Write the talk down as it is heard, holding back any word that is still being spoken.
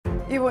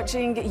You're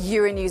watching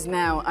Euronews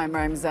now. I'm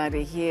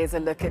Ramzadi. Here's a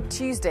look at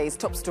Tuesday's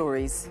top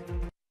stories.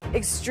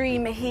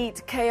 Extreme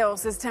heat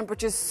chaos as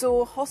temperatures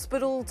soar.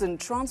 Hospitals and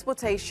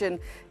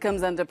transportation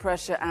comes under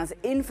pressure as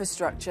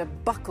infrastructure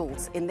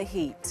buckles in the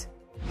heat.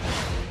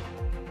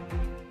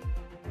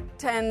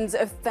 Tens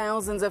of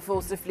thousands are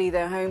forced to flee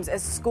their homes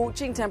as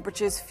scorching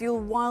temperatures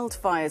fuel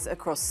wildfires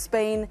across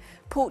Spain,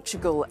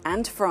 Portugal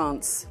and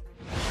France.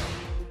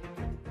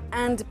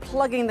 And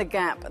plugging the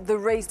gap, the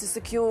race to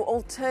secure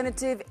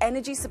alternative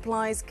energy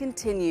supplies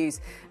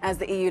continues as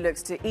the EU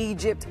looks to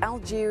Egypt,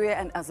 Algeria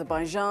and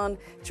Azerbaijan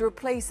to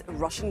replace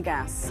Russian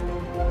gas.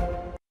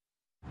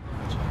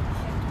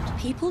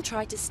 People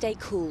tried to stay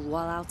cool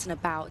while out and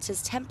about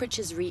as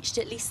temperatures reached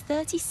at least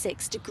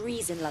 36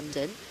 degrees in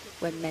London,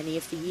 when many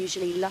of the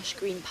usually lush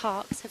green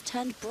parks have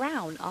turned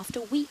brown after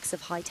weeks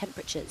of high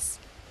temperatures.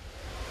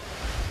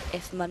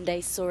 If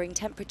Monday's soaring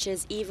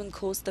temperatures even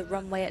caused the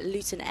runway at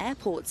Luton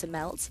Airport to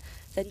melt,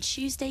 then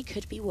Tuesday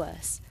could be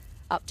worse.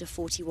 Up to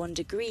 41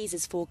 degrees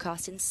is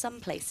forecast in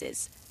some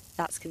places.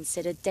 That's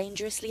considered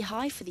dangerously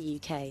high for the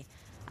UK,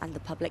 and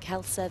the Public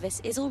Health Service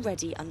is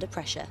already under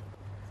pressure.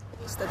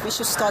 Is that we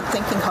should start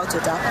thinking how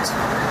to adapt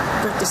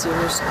pretty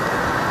seriously,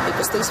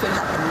 because this will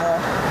happen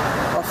more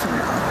often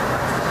now.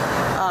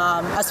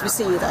 As we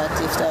see that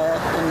if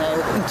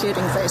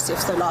including this,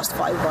 if the last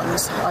 5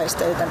 months highest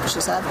daily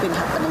temperatures have been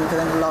happening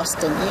within the last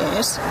 10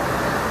 years,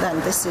 then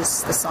this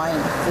is the sign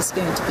there's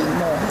going to be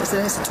more.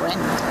 There is a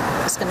trend.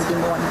 It's going to be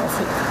more and more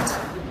frequent.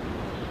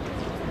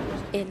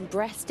 In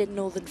Brest in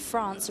northern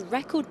France,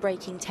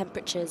 record-breaking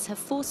temperatures have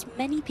forced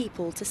many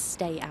people to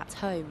stay at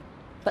home.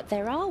 But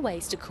there are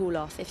ways to cool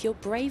off if you're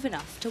brave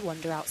enough to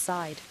wander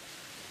outside.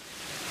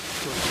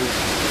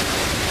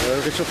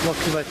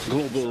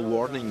 Global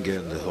warming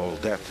and all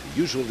that.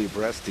 Usually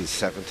Brest is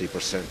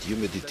 70%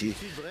 humidity,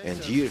 and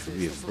here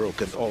we've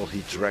broken all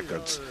heat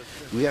records.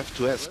 We have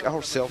to ask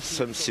ourselves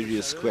some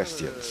serious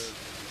questions.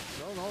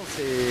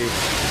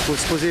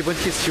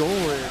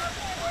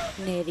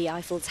 Near the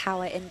Eiffel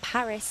Tower in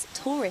Paris,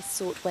 tourists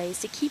sought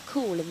ways to keep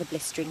cool in the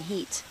blistering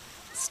heat.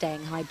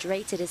 Staying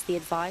hydrated is the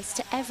advice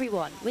to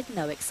everyone, with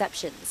no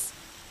exceptions.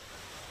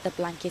 The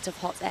blanket of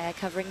hot air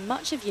covering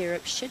much of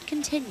Europe should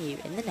continue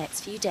in the next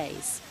few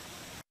days.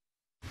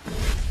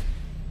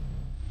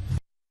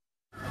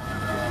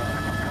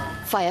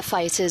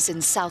 Firefighters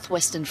in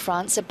southwestern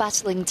France are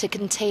battling to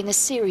contain a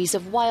series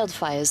of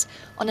wildfires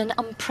on an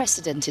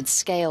unprecedented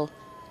scale.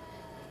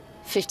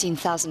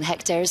 15,000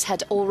 hectares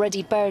had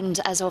already burned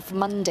as of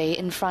Monday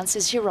in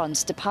France's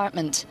Gironde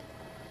department.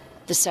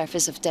 The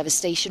surface of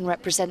devastation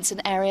represents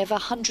an area of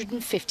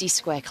 150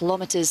 square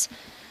kilometres,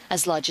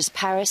 as large as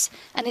Paris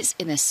and its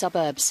inner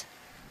suburbs.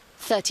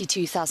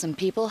 32,000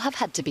 people have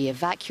had to be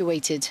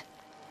evacuated.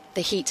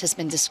 The heat has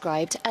been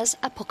described as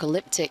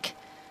apocalyptic.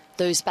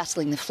 Those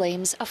battling the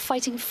flames are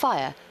fighting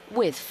fire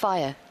with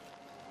fire.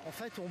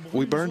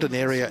 We burned an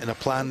area in a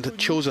planned,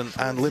 chosen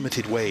and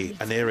limited way,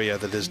 an area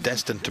that is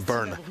destined to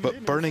burn.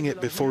 But burning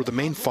it before the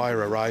main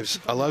fire arrives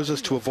allows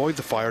us to avoid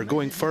the fire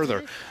going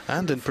further,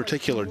 and in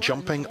particular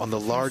jumping on the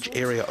large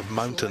area of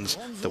mountains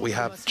that we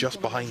have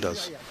just behind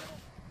us.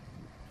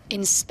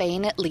 In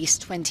Spain, at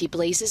least 20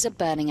 blazes are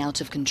burning out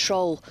of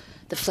control.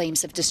 The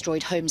flames have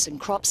destroyed homes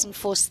and crops and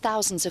forced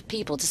thousands of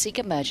people to seek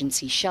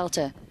emergency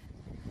shelter.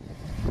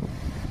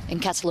 In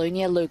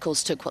Catalonia,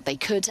 locals took what they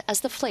could as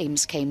the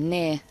flames came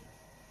near.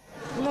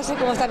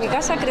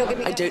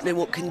 I don't know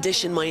what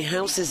condition my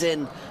house is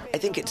in. I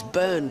think it's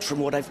burned from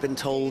what I've been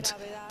told,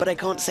 but I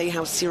can't say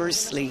how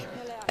seriously.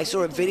 I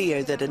saw a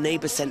video that a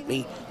neighbour sent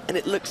me, and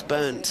it looks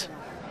burnt.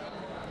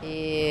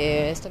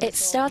 It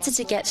started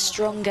to get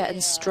stronger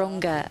and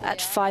stronger.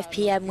 At 5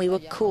 p.m. we were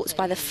caught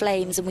by the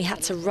flames and we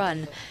had to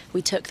run.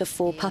 We took the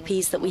 4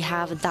 puppies that we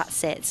have and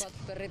that's it.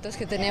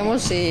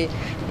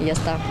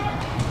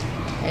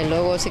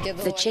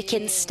 The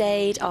chickens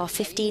stayed, our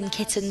 15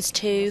 kittens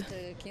too.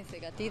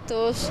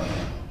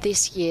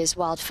 This year's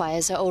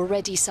wildfires are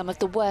already some of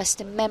the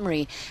worst in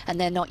memory, and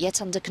they're not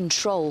yet under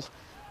control.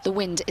 The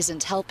wind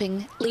isn't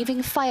helping, leaving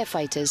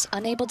firefighters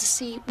unable to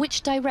see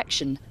which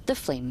direction the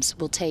flames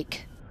will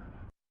take.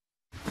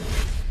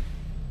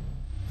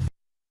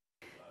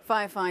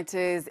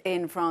 Firefighters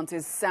in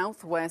France's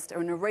southwest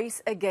are in a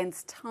race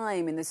against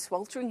time in the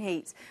sweltering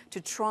heat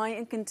to try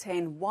and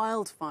contain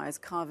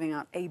wildfires carving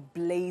out a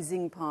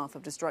blazing path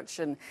of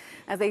destruction.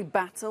 As they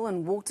battle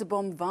and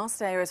waterbomb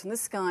vast areas from the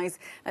skies,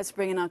 let's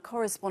bring in our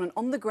correspondent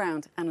on the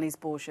ground, Annelies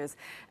Borchers.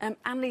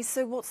 Annelies,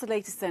 so what's the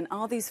latest then?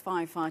 Are these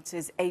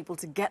firefighters able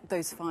to get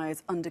those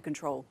fires under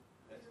control?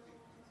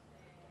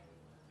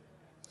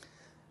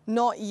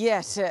 Not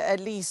yet, at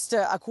least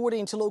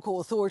according to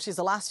local authorities.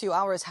 The last few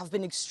hours have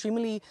been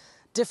extremely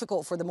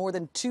difficult for the more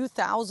than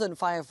 2,000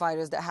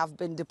 firefighters that have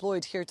been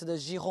deployed here to the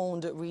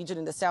Gironde region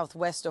in the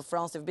southwest of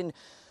France. They've been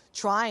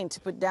trying to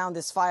put down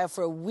this fire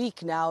for a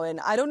week now,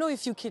 and I don't know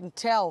if you can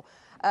tell,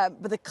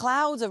 but the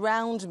clouds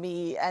around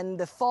me and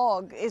the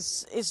fog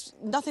is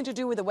nothing to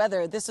do with the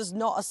weather. This is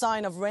not a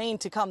sign of rain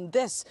to come.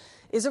 This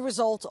is a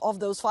result of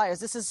those fires.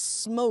 This is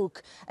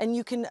smoke, and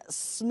you can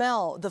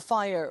smell the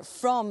fire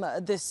from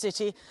this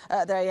city.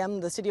 There I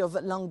am, the city of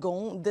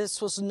Langon.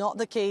 This was not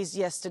the case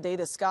yesterday.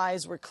 The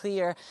skies were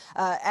clear,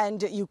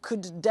 and you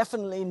could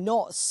definitely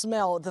not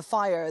smell the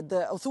fire.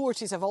 The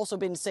authorities have also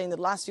been saying that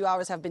the last few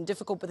hours have been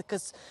difficult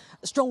because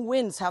strong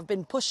winds have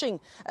been pushing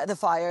the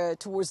fire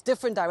towards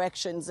different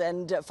directions,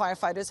 and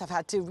firefighters have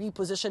had to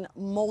reposition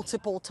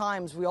multiple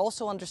times. We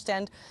also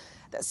understand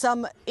that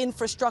some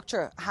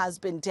infrastructure has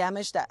been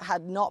damaged. That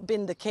had not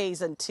been the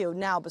case until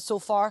now, but so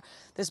far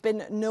there's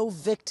been no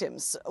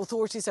victims.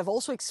 Authorities have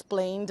also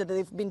explained that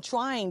they've been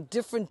trying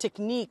different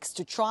techniques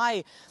to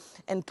try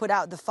and put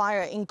out the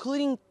fire,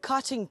 including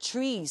cutting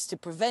trees to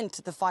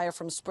prevent the fire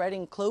from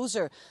spreading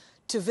closer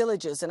to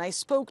villages. And I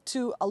spoke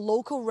to a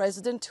local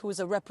resident who is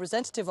a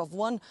representative of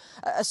one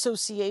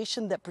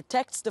association that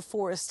protects the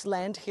forest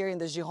land here in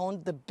the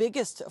Gironde, the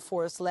biggest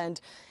forest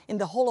land in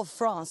the whole of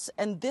France.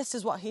 And this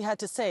is what he had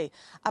to say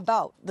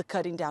about the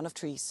cutting down of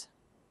trees.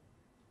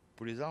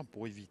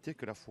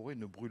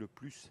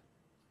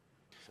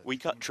 We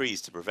cut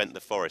trees to prevent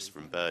the forest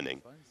from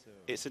burning.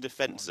 It's a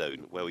defence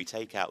zone where we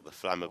take out the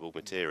flammable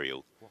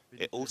material.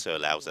 It also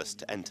allows us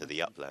to enter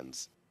the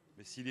uplands.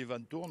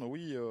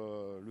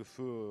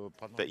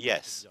 But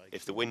yes,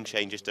 if the wind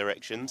changes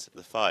directions,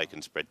 the fire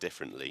can spread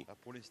differently.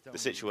 The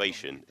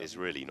situation is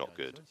really not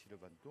good.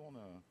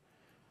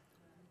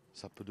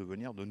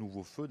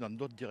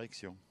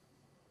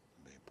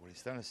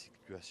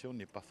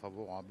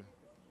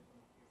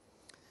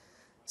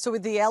 So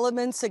with the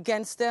elements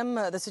against them,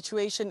 the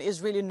situation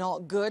is really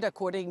not good,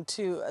 according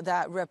to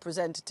that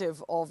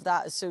representative of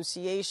that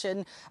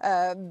association.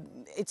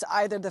 It's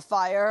either the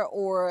fire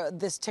or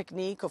this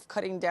technique of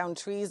cutting down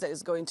trees that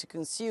is going to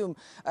consume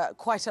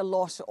quite a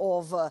lot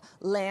of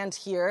land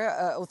here.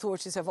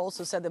 Authorities have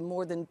also said that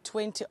more than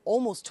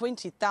almost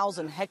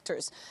 20,000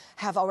 hectares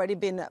have already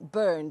been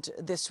burned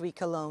this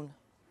week alone.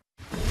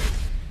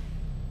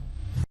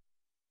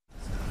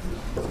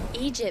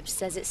 Egypt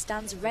says it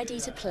stands ready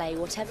to play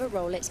whatever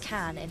role it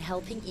can in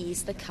helping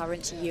ease the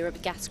current Europe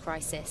gas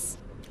crisis.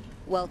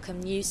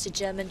 Welcome news to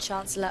German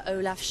Chancellor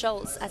Olaf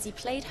Scholz as he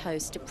played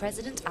host to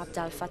President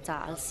Abdel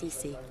Fattah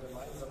al-Sisi.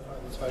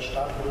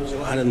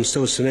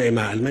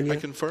 I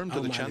confirmed to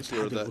the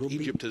Chancellor that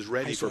Egypt is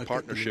ready for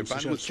partnership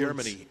and with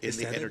Germany in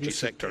the energy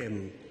sector.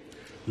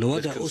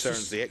 This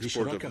concerns the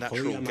export of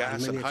natural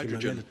gas and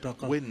hydrogen,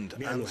 wind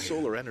and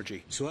solar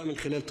energy.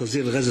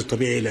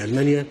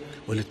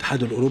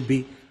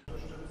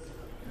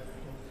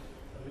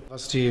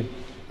 As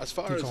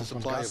far as the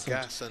supply of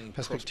gas and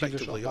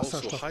prospectively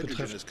also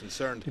hydrogen is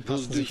concerned,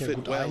 those do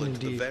fit well into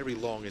the very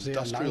long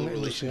industrial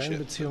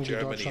relationship that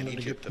Germany and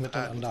Egypt have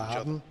had with each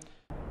other.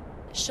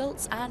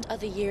 Scholz and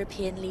other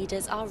European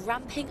leaders are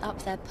ramping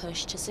up their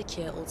push to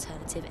secure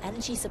alternative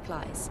energy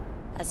supplies,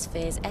 as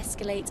fears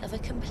escalate of a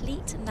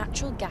complete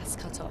natural gas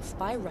cut-off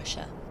by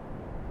Russia.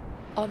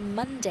 On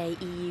Monday,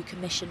 EU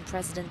Commission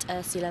President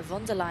Ursula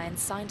von der Leyen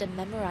signed a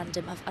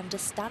memorandum of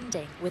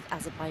understanding with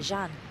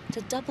Azerbaijan to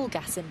double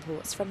gas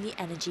imports from the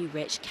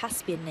energy-rich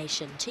Caspian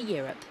nation to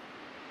Europe.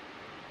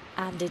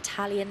 And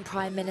Italian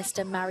Prime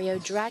Minister Mario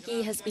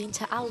Draghi has been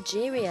to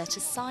Algeria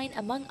to sign,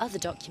 among other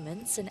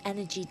documents, an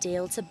energy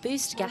deal to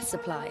boost gas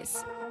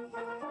supplies.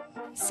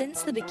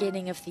 Since the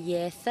beginning of the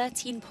year,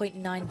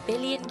 13.9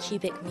 billion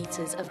cubic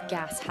metres of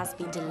gas has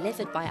been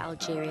delivered by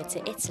Algeria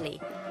to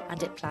Italy,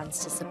 and it plans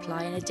to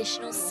supply an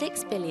additional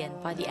 6 billion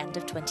by the end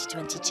of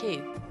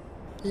 2022.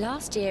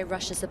 Last year,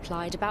 Russia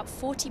supplied about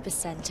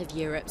 40% of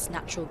Europe's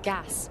natural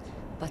gas,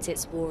 but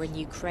its war in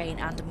Ukraine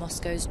and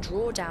Moscow's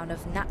drawdown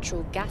of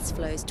natural gas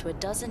flows to a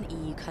dozen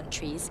EU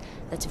countries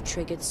that have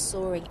triggered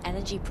soaring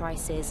energy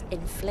prices,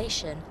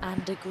 inflation,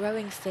 and a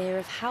growing fear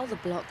of how the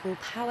bloc will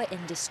power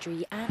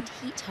industry and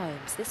heat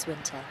homes this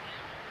winter.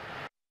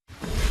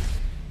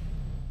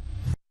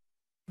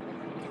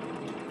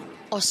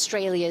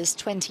 Australia's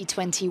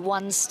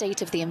 2021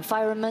 State of the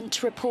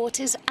Environment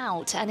report is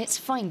out and its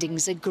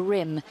findings are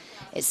grim.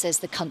 It says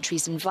the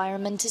country's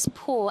environment is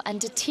poor and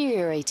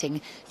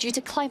deteriorating due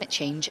to climate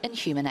change and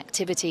human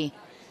activity.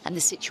 And the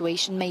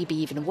situation may be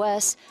even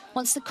worse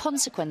once the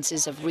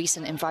consequences of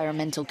recent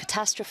environmental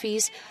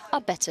catastrophes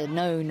are better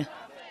known.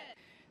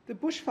 The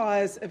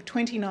bushfires of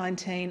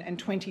 2019 and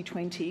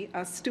 2020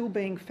 are still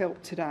being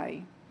felt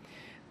today.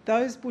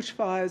 Those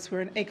bushfires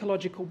were an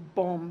ecological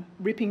bomb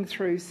ripping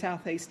through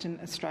southeastern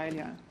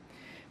Australia.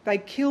 They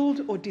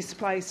killed or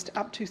displaced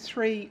up to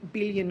 3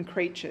 billion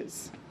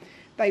creatures.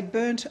 They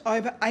burnt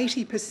over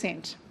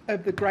 80%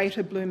 of the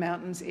Greater Blue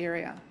Mountains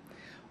area,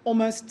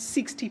 almost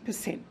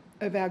 60%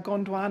 of our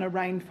Gondwana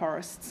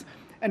rainforests,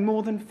 and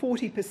more than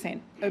 40%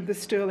 of the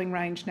Stirling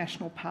Range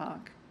National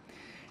Park.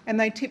 And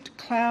they tipped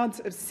clouds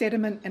of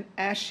sediment and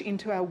ash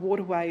into our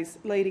waterways,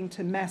 leading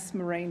to mass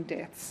marine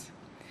deaths.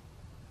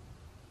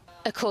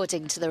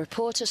 According to the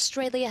report,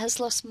 Australia has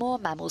lost more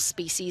mammal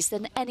species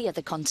than any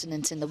other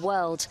continent in the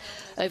world.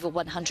 Over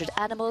 100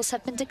 animals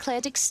have been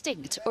declared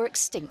extinct or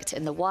extinct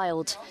in the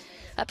wild.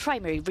 A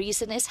primary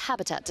reason is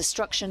habitat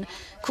destruction,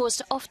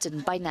 caused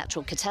often by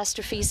natural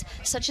catastrophes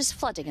such as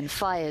flooding and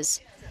fires.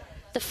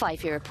 The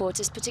 5-year report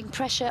is putting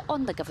pressure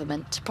on the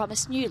government to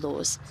promise new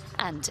laws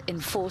and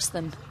enforce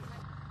them.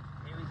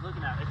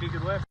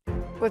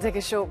 We'll take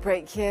a short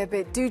break here,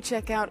 but do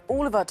check out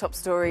all of our top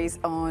stories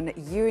on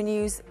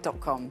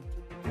euronews.com.